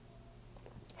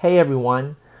Hey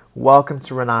everyone, welcome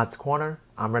to Renard's Corner.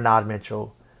 I'm Renard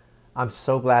Mitchell. I'm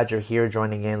so glad you're here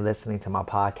joining in, listening to my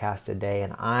podcast today,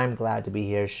 and I'm glad to be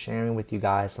here sharing with you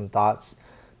guys some thoughts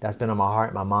that's been on my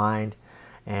heart, my mind,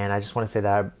 and I just want to say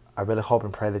that I really hope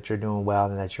and pray that you're doing well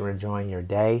and that you're enjoying your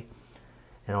day.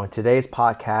 And on today's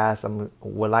podcast, I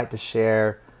would like to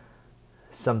share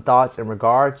some thoughts in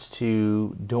regards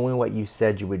to doing what you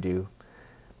said you would do.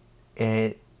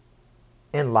 And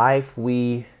in life,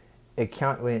 we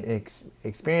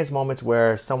experience moments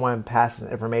where someone passes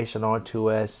information on to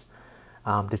us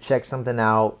to check something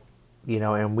out,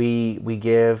 and we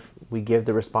give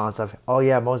the response of, "Oh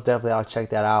yeah, most definitely, I'll check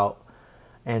that out,"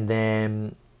 and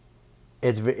then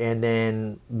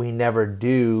we never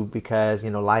do because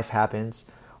life happens,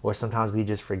 or sometimes we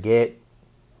just forget,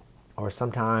 or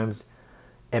sometimes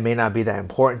it may not be that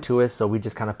important to us, so we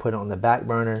just kind of put it on the back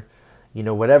burner.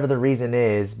 Whatever the reason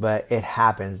is, but it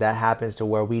happens. That happens to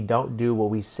where we don't do what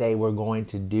we say we're going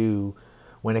to do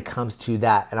when it comes to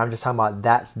that. And I'm just talking about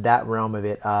that realm of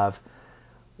it, of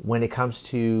when it comes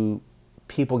to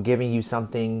people giving you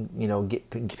something,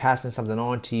 passing something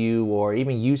on to you, or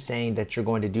even you saying that you're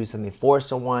going to do something for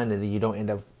someone and then you don't end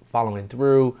up following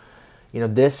through.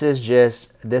 This is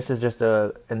just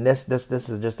a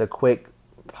quick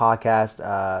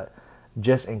podcast,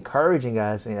 just encouraging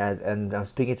us, and I'm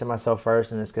speaking to myself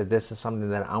first, and it's because this is something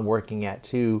that I'm working at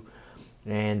too,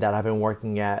 and that I've been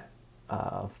working at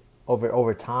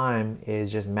over time, is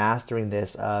just mastering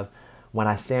this of, when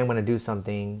I say I'm going to do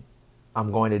something,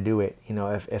 I'm going to do it.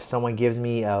 If someone gives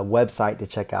me a website to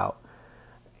check out,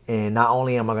 and not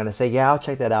only am I going to say, yeah, I'll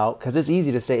check that out, because it's easy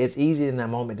in that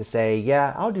moment to say,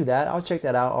 yeah, I'll do that, I'll check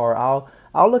that out, or I'll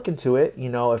look into it.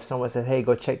 If someone says, hey,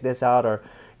 go check this out, or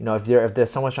if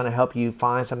there's someone trying to help you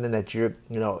find something that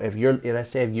let's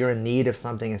say if you're in need of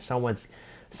something, and someone's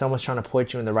trying to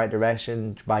point you in the right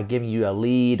direction by giving you a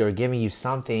lead or giving you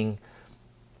something,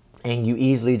 and you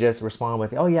easily just respond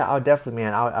with, oh yeah, I'll definitely,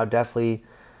 man, I'll definitely,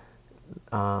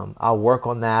 I'll work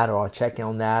on that, or I'll check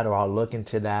on that, or I'll look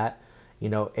into that.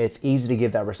 It's easy to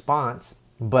give that response,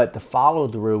 but the follow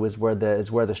through is where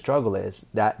the struggle is.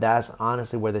 That's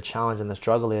honestly where the challenge and the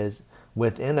struggle is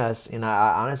within us. And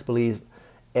I honestly believe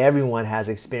everyone has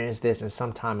experienced this in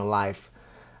some time in life.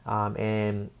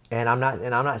 And I'm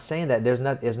not saying that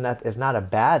it's not a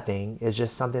bad thing. It's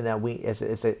just something that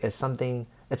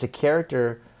it's a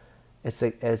character. It's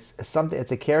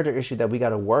a character issue that we got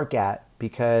to work at,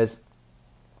 because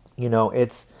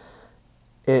it's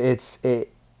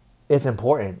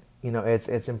important.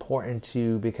 It's important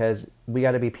to, because we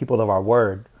got to be people of our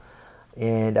word,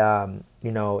 and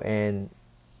and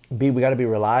we got to be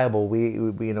reliable.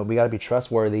 We got to be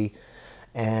trustworthy,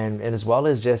 and as well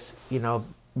as just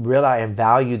realize and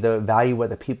value what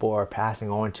the people are passing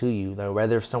on to you.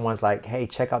 Whether if someone's like, hey,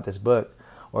 check out this book,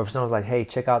 or if someone's like, hey,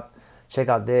 check out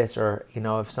this, or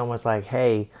if someone's like,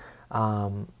 hey,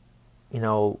 you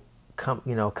know,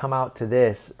 come out to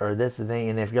this, or this thing,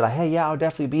 and if you're like, hey, yeah, I'll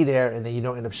definitely be there, and then you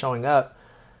don't end up showing up,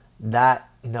 that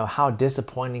how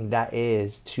disappointing that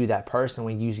is to that person,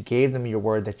 when you gave them your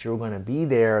word that you're going to be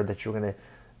there, that you're going to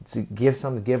give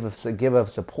of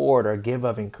support, or give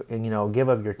of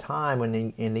your time,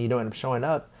 and then you don't end up showing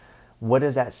up. What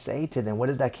does that say to them? What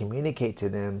does that communicate to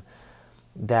them?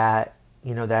 That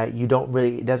that you don't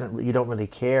really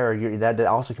care. That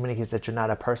also communicates that you're not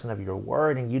a person of your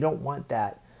word, and you don't want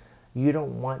that. You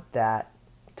don't want that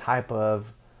type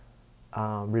of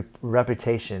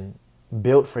reputation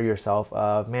built for yourself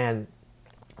of, man,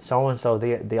 so and so,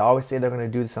 they always say they're going to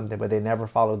do something, but they never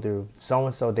follow through. So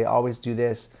and so, they always do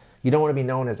this. You don't want to be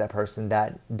known as that person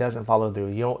that doesn't follow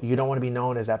through. You don't want to be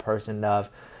known as that person of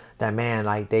that, man,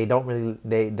 like they don't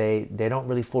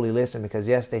really fully listen, because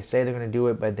yes, they say they're going to do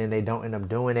it, but then they don't end up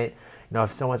doing it.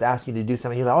 If someone's asking you to do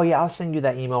something, you're like, oh yeah, I'll send you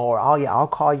that email, or oh yeah, I'll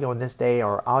call you on this day,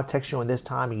 or I'll text you on this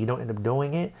time, and you don't end up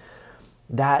doing it.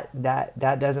 That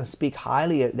doesn't speak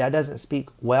highly. That doesn't speak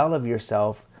well of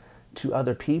yourself to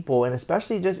other people, and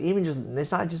especially just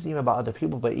it's not just even about other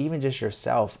people, but even just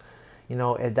yourself.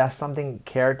 That's something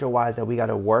character wise that we got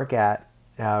to work at,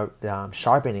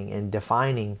 sharpening and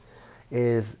defining,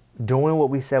 is doing what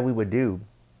we said we would do,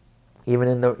 even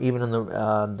in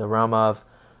the realm of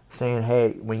saying,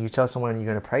 hey, when you tell someone you're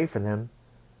going to pray for them,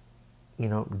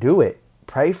 do it.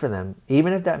 Pray for them,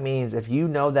 even if that means, if you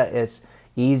know that it's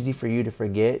easy for you to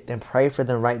forget, then pray for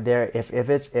them right there. If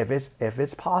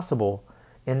it's possible,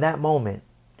 in that moment,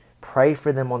 pray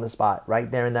for them on the spot,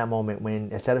 right there in that moment. When,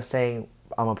 instead of saying,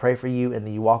 I'm gonna pray for you, and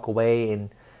then you walk away and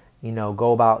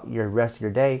go about your rest of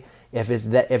your day, if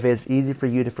it's easy for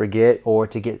you to forget, or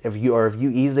if you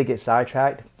easily get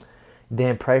sidetracked,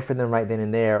 then pray for them right then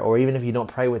and there. Or even if you don't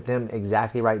pray with them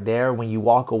exactly right there, when you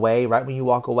walk away, right when you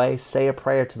walk away, say a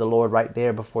prayer to the Lord right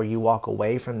there before you walk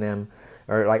away from them.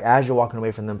 Or like as you're walking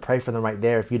away from them, pray for them right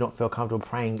there. If you don't feel comfortable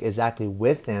praying exactly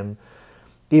with them,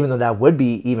 even though that would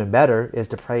be even better, is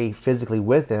to pray physically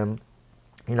with them.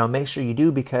 Make sure you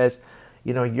do, because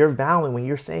you're vowing when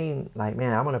you're saying like,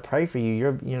 man, I'm going to pray for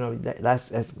you.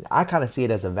 That's I kind of see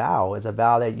it as a vow. It's a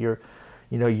vow that you're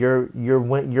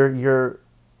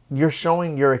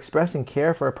showing, you're expressing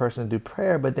care for a person through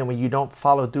prayer. But then when you don't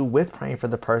follow through with praying for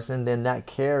the person, then that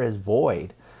care is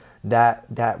void. That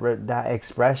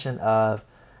expression of,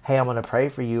 hey, I'm going to pray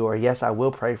for you, or yes, I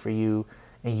will pray for you,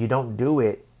 and you don't do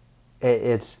it,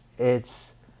 it's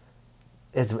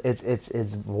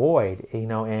void,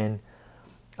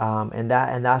 and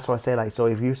that's what I say. Like, so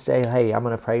if you say, hey, I'm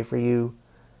gonna pray for you,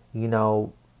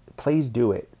 please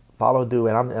do it, follow through.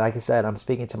 And I'm, like I said, I'm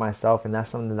speaking to myself, and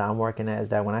that's something that I'm working at, is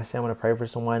that when I say I'm gonna pray for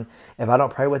someone, if I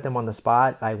don't pray with them on the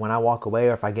spot, like when I walk away,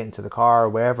 or if I get into the car or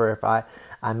wherever, if I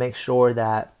make sure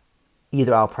that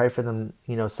either I'll pray for them,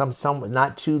 some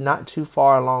not too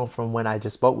far along from when I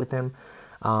just spoke with them,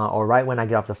 or right when I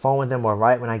get off the phone with them, or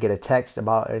right when I get a text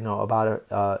about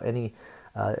any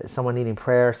someone needing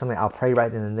prayer or something. I'll pray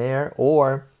right then and there.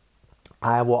 Or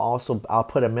I'll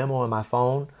put a memo in my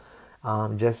phone,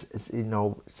 just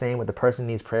saying what the person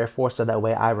needs prayer for, so that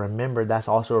way I remember. That's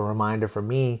also a reminder for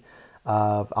me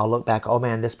of, I'll look back, oh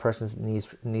man, this person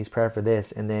needs prayer for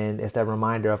this, and then it's that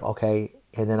reminder of, okay,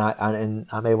 and then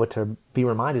I'm able to be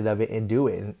reminded of it and do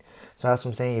it. And so that's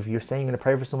what I'm saying. If you're saying you're gonna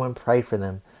pray for someone, pray for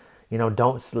them.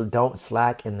 Don't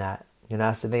slack in that.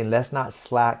 That's the thing. Let's not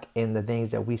slack in the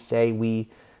things that we say in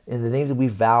the things that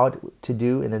we've vowed to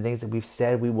do, and the things that we've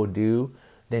said we will do.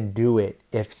 Then do it.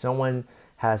 If someone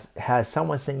has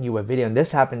someone sent you a video, and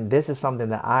this happened, this is something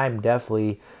that I'm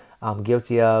definitely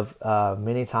guilty of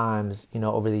many times.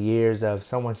 Over the years, of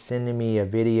someone sending me a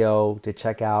video to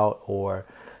check out, or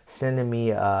sending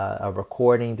me a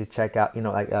recording to check out.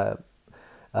 Like a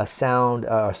sound,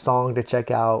 a song to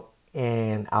check out.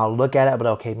 And I'll look at it, but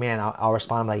okay, man, I'll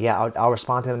respond. I'm like, yeah, I'll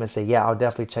respond to them and say, yeah, I'll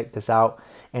definitely check this out.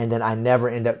 And then I never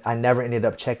ended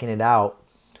up checking it out.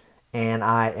 And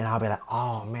I'll be like,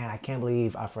 oh man, I can't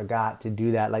believe I forgot to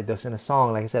do that. Like, they'll send a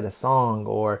song, like I said, a song,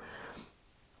 or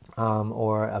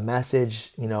a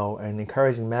message, an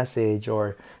encouraging message,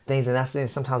 or things. And that's,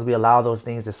 sometimes we allow those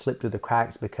things to slip through the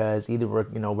cracks, because either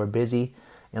we're busy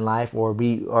in life,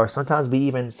 or sometimes we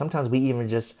even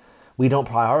just, we don't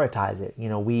prioritize it.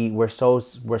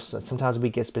 Sometimes we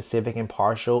get specific and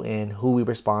partial in who we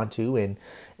respond to,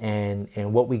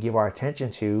 and what we give our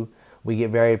attention to. We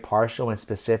get very partial and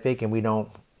specific, and we don't,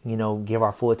 give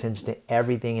our full attention to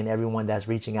everything and everyone that's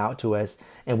reaching out to us.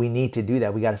 And we need to do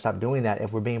that. We got to stop doing that.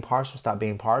 If we're being partial, stop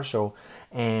being partial.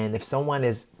 And if someone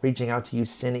is reaching out to you,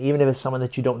 even if it's someone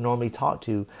that you don't normally talk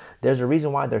to, there's a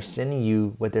reason why they're sending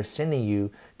you what they're sending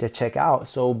you to check out.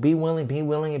 So be willing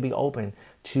and be open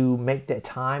to make that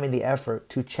time and the effort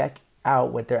to check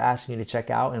out what they're asking you to check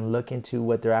out, and look into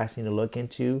what they're asking you to look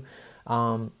into.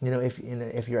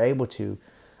 If you're able to.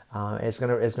 It's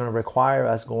gonna require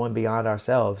us going beyond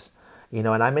ourselves, and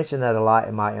I mentioned that a lot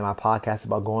in my podcast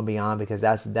about going beyond, because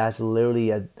that's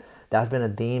literally that's been a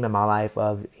theme in my life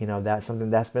of, that's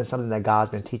been something that God's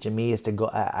been teaching me, is to go.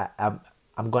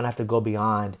 I'm gonna have to go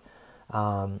beyond.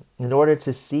 In order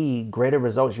to see greater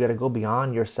results, you got to go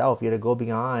beyond yourself. You got to go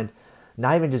beyond,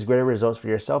 not even just greater results for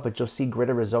yourself, but you'll see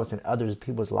greater results in others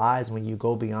people's lives when you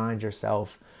go beyond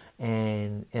yourself.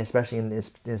 And especially in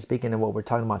speaking of what we're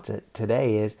talking about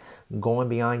today, is going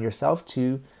beyond yourself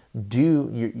to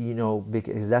do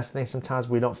because that's the thing. Sometimes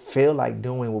we don't feel like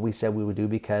doing what we said we would do,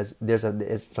 because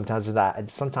sometimes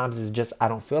it's just, I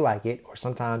don't feel like it, or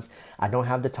sometimes I don't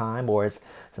have the time, or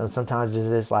sometimes it's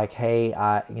just like, hey,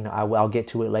 I'll get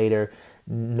to it later.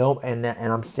 No, and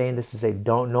I'm saying this to say,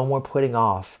 no more putting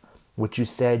off what you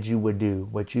said you would do,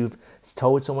 what you've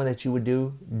told someone that you would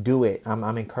do it.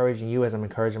 I'm encouraging you, as I'm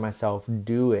encouraging myself,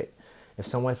 do it. If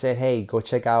someone said, hey, go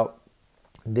check out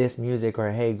this music,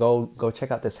 or hey, go check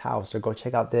out this house, or go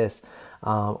check out this,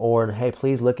 or hey,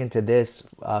 please look into this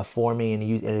for me, and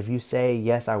if you say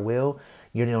yes, I will,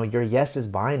 your yes is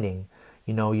binding.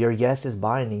 Your yes is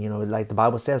binding. Like the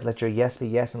Bible says, let your yes be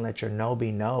yes, and let your no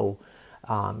be no.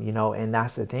 And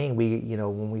that's the thing.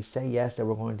 When we say yes, that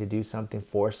we're going to do something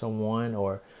for someone,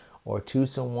 or to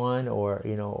someone,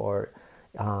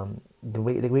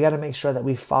 we got to make sure that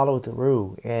we follow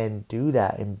through and do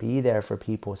that, and be there for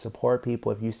people, support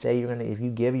people. If you say if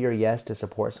you give your yes to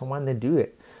support someone, then do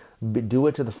it. Do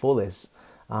it to the fullest.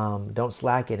 Don't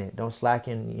slacken it. Don't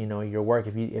slacken, your work.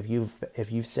 If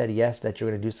you've said yes that you're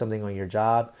going to do something on your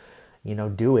job,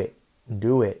 do it.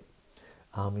 Do it.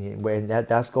 And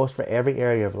that goes for every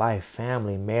area of life: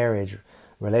 family, marriage,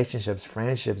 relationships,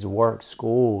 friendships, work,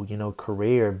 school,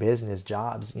 career, business,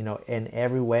 jobs, in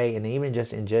every way. And even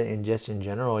just in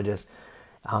general, just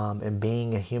and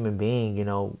being a human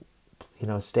being,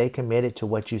 stay committed to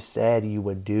what you said you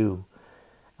would do.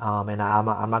 And I'm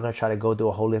not going to try to go through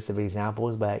a whole list of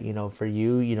examples, but for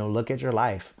you, look at your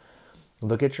life.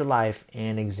 Look at your life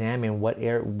and examine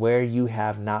where you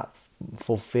have not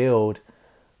fulfilled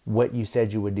what you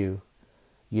said you would do.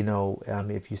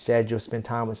 If you said you'll spend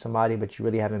time with somebody, but you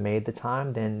really haven't made the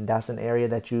time, then that's an area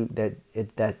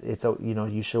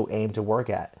you should aim to work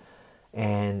at,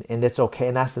 and it's okay.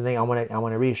 And that's the thing, I want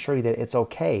to reassure you that it's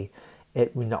okay.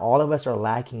 All of us are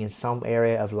lacking in some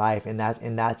area of life, and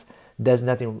that's there's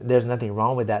nothing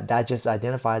wrong with that. That just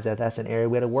identifies that that's an area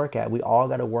we got to work at. We all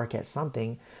got to work at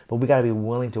something, but we got to be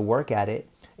willing to work at it.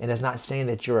 And it's not saying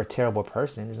that you're a terrible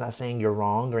person. It's not saying you're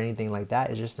wrong or anything like that.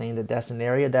 It's just saying that that's an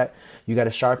area that you got to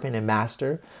sharpen and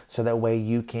master, so that way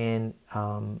you can,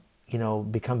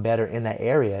 become better in that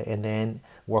area, and then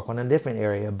work on a different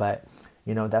area. But,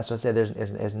 that's what I said.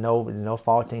 There's no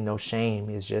faulting, no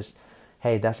shame. It's just,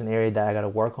 hey, that's an area that I got to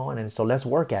work on. And so let's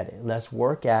work at it. Let's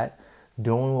work at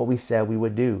doing what we said we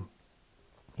would do.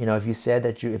 If you said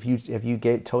that if you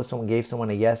gave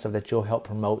someone a yes of that you'll help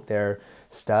promote their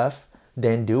stuff,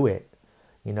 then do it.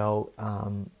 You know,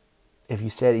 if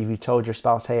you told your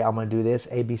spouse, hey, I'm gonna do this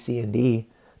A, B, C, and D,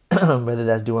 whether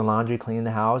that's doing laundry, cleaning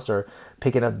the house, or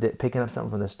picking up something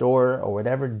from the store or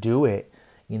whatever, do it.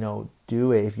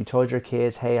 Do it. If you told your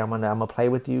kids, hey, I'm gonna play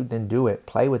with you, then do it.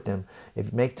 Play with them. If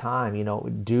you make time,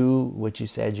 do what you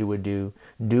said you would do.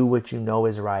 Do what you know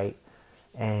is right,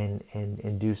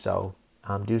 and do so.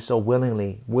 Do so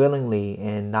willingly,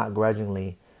 and not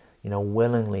grudgingly.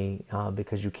 Willingly,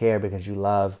 because you care, because you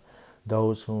love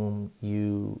those whom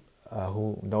you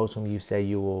say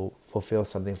you will fulfill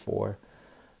something for.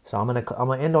 So I'm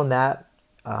gonna end on that.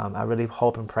 I really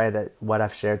hope and pray that what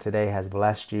I've shared today has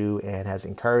blessed you and has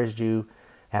encouraged you,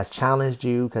 has challenged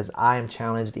you, because I am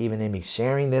challenged even in me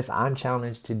sharing this. I'm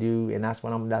challenged to do, and that's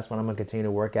what I'm gonna continue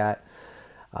to work at.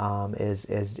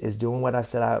 Is doing what I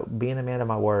said, being a man of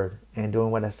my word, and doing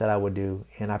what I said I would do.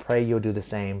 And I pray you'll do the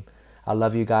same. I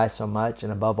love you guys so much,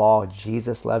 and above all,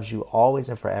 Jesus loves you always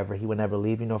and forever. He will never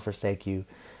leave you nor forsake you,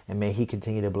 and may he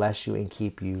continue to bless you and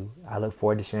keep you. I look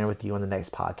forward to sharing with you on the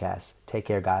next podcast. Take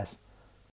care, guys.